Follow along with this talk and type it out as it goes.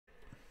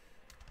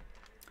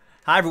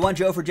Hi, everyone.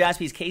 Joe for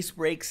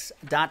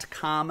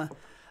jaspyscasebreaks.com.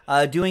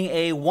 Doing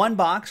a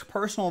one-box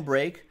personal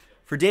break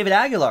for David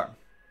Aguilar.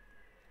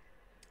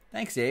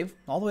 Thanks, Dave.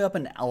 All the way up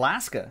in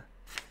Alaska.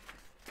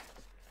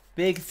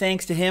 Big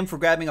thanks to him for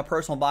grabbing a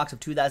personal box of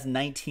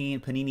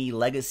 2019 Panini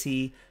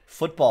Legacy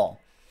Football.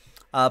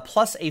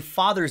 Plus a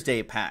Father's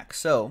Day pack.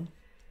 So,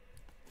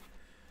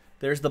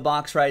 there's the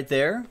box right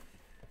there.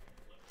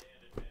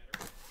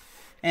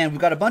 And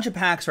we've got a bunch of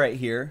packs right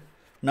here,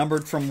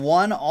 numbered from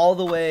 1 all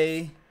the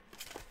way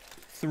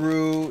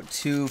through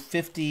to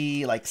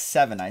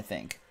 57, I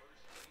think.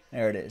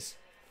 There it is.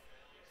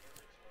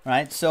 All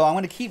right, so I'm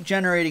going to keep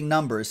generating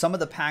numbers. Some of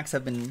the packs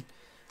have been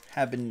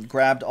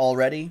grabbed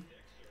already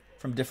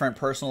from different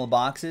personal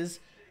boxes.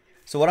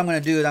 So what I'm going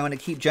to do is I'm going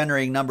to keep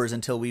generating numbers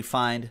until we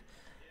find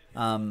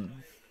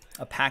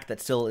a pack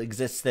that still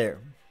exists there.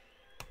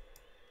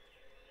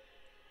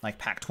 Like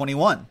pack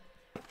 21.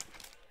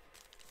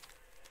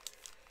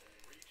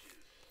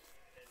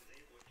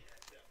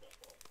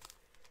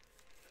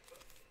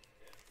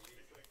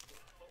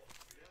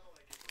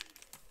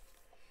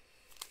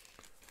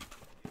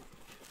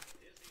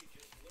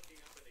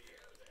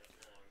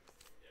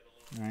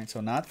 All right,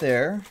 so not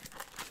there.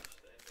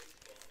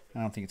 I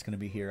don't think it's going to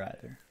be here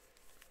either.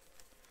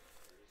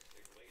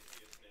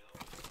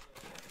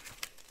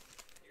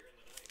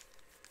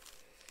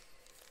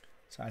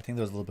 So I think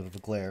there was a little bit of a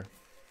glare.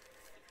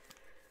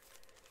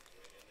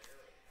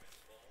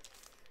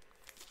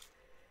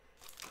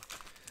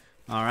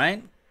 All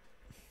right.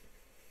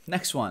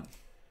 Next one.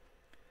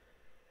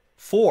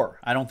 4.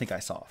 I don't think I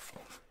saw a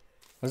 4.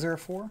 Was there a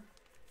 4? No,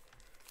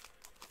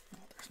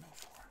 there's no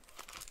 4.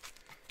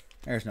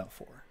 There's no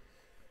 4.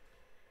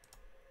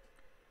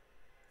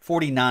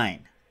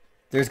 49.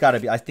 There's got to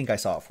be. I think I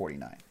saw a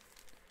 49.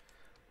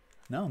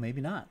 No,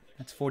 maybe not.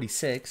 That's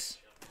 46.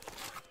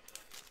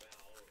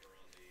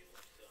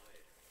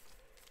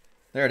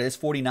 There it is,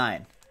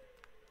 49.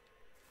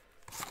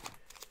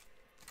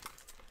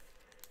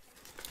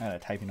 I gotta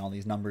type in all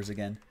these numbers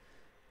again.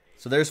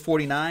 So there's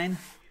 49.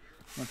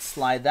 Let's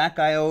slide that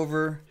guy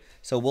over.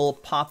 So we'll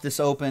pop this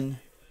open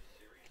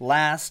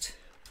last.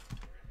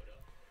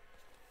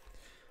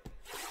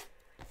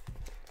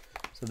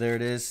 So there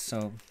it is.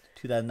 So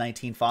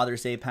 2019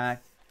 Father's Day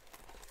pack.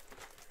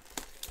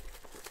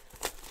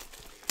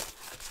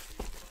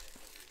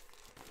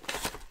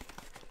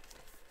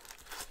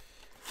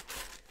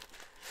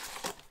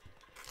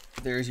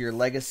 There's your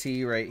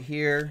legacy right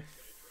here.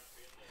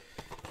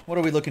 What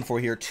are we looking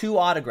for here? 2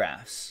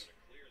 autographs.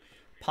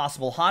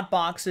 Possible hot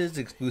boxes,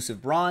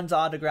 exclusive bronze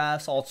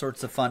autographs, all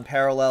sorts of fun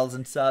parallels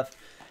and stuff.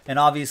 And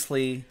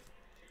obviously,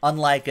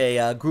 unlike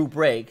a group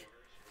break,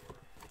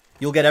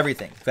 you'll get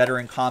everything.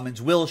 Veteran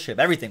Commons will ship.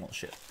 Everything will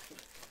ship.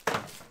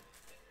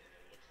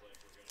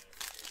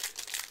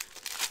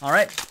 All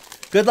right.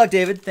 Good luck,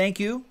 David. Thank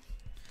you.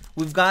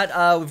 We've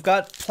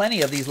got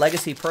plenty of these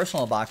legacy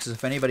personal boxes.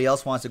 If anybody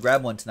else wants to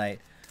grab one tonight,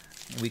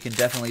 we can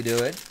definitely do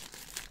it.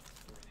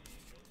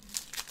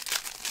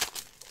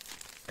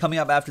 Coming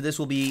up after this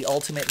will be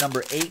Ultimate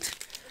number 8.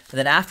 And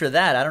then after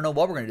that, I don't know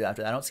what we're going to do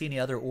after that. I don't see any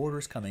other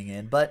orders coming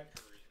in. But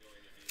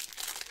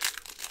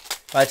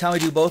by the time we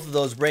do both of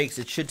those breaks,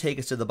 it should take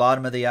us to the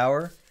bottom of the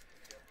hour.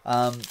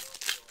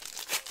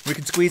 We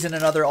can squeeze in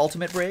another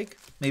Ultimate break.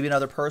 Maybe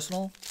another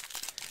personal.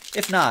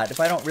 If not, if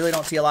I really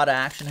don't see a lot of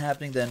action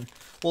happening, then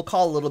we'll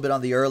call a little bit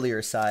on the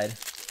earlier side.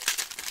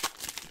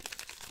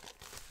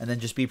 And then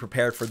just be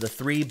prepared for the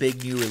 3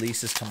 big new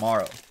releases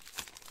tomorrow.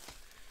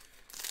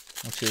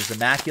 Which is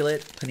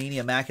Immaculate, Panini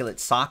Immaculate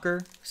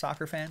Soccer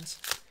fans.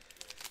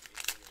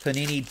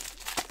 Panini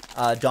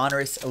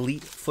Donruss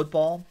Elite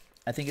Football.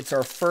 I think it's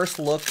our first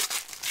look,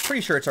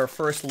 pretty sure it's our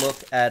first look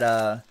at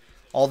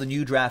all the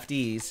new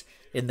draftees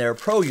in their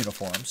pro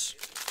uniforms.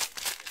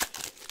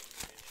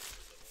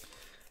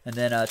 And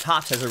then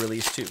Topps has a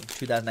release too,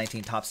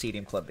 2019 Topps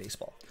Stadium Club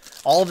Baseball.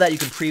 All of that you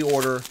can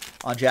pre-order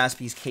on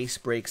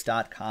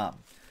jaspyscasebreaks.com.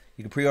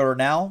 You can pre-order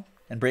now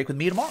and break with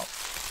me tomorrow.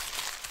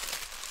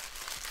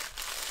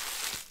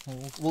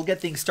 We'll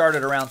get things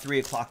started around 3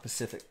 o'clock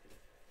Pacific.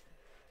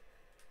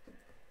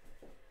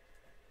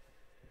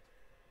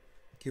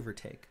 Give or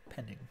take,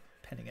 pending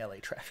LA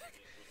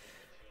traffic.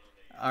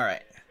 All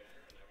right.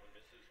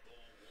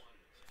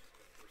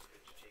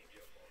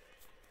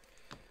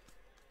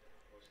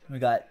 We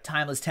got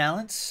Timeless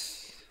Talents.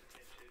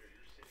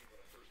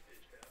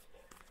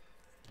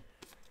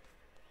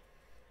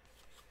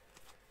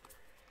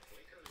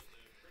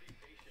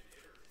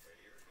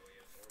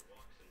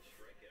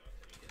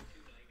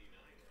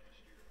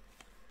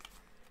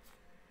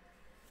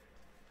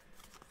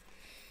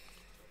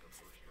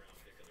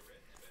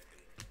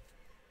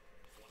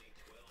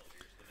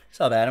 What's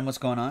up, Adam? What's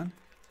going on?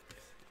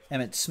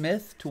 Emmett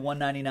Smith to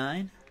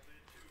 199.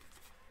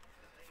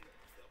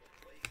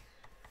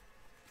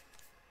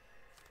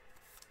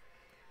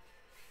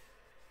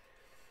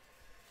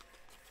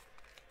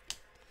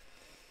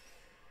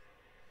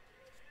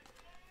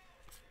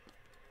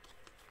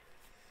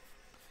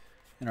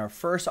 And our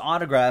first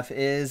autograph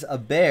is a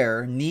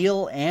Bear,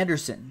 Neil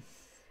Anderson.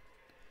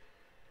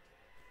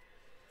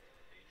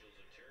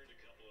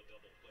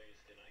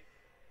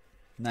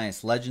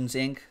 Nice. Legends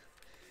Inc.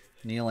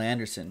 Neil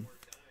Anderson.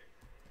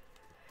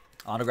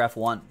 Autograph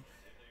 1.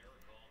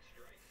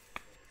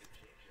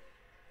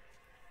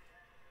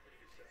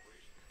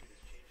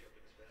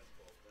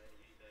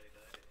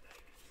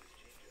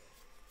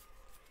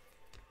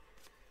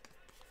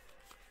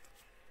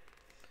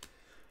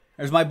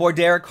 There's my boy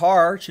Derek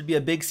Carr. Should be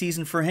a big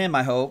season for him,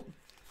 I hope.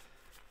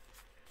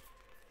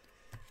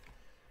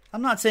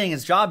 I'm not saying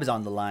his job is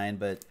on the line,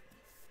 but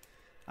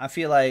I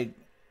feel like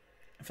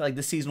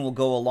this season will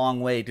go a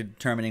long way to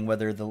determining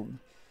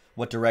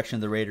what direction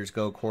the Raiders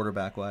go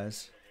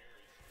quarterback-wise.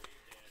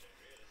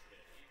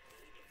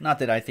 Not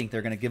that I think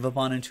they're going to give up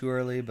on him too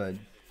early, but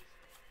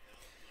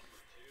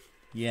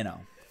you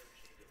know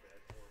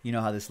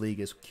how this league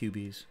is with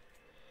QBs.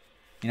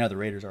 You know how the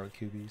Raiders are with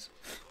QBs.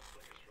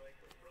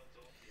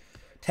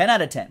 10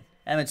 out of 10.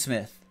 Emmitt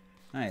Smith.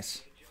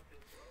 Nice.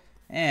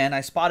 And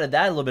I spotted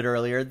that a little bit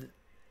earlier.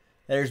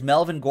 There's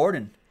Melvin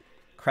Gordon.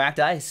 Cracked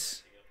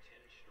ice.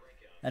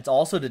 That's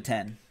also to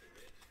 10.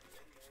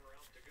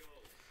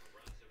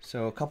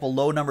 So a couple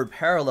low-numbered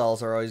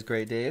parallels are always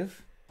great,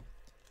 Dave.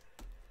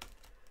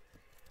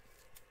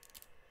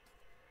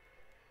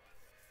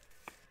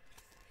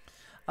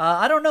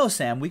 I don't know,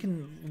 Sam.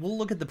 We'll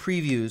look at the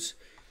previews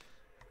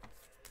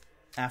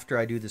after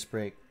I do this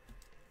break.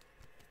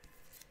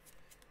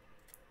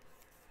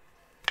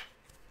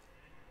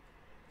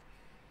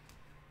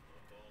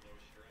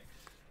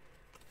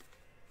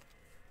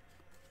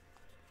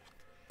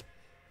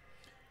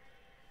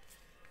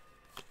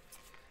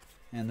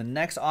 And the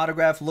next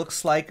autograph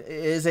looks like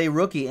is a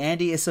rookie,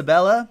 Andy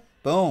Isabella.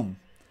 Boom.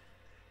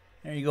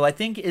 There you go. I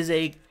think is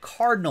a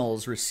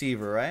Cardinals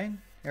receiver, right?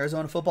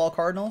 Arizona Football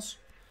Cardinals.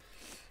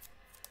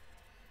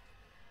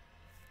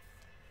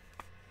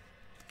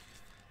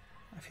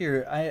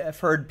 I've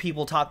heard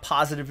people talk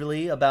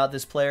positively about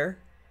this player.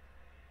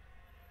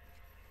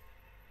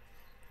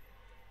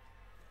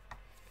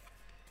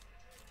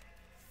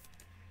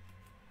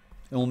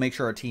 And we'll make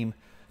sure our team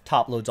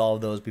top loads all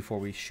of those before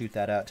we shoot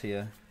that out to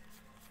you.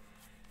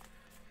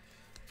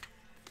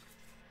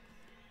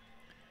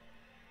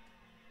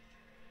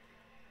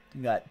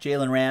 You got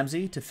Jalen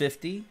Ramsey to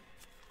 50.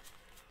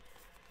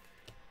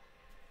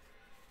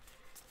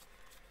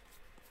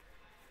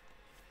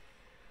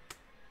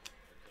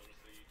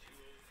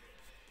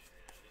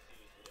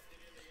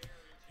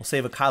 We'll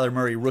save a Kyler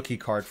Murray rookie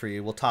card for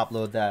you. We'll top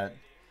load that.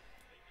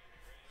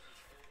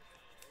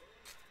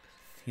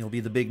 He'll be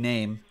the big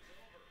name.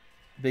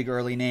 Big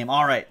early name.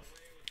 All right.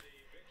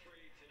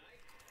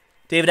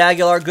 David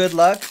Aguilar, good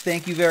luck.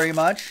 Thank you very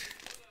much.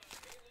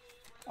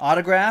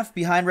 Autograph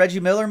behind Reggie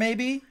Miller,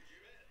 maybe?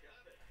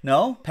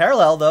 No?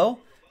 Parallel, though.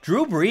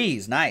 Drew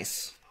Brees.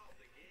 Nice.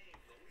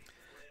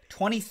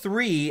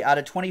 23 out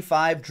of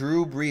 25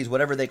 Drew Brees,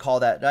 whatever they call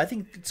that. I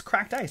think it's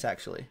cracked ice,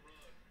 actually.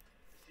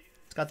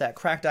 It's got that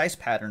cracked ice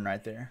pattern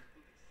right there.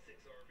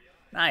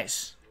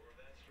 Nice.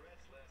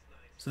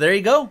 So there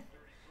you go.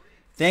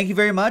 Thank you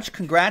very much.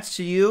 Congrats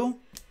to you.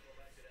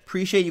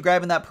 Appreciate you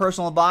grabbing that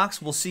personal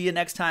box. We'll see you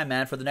next time,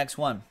 man, for the next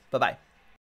one. Bye-bye.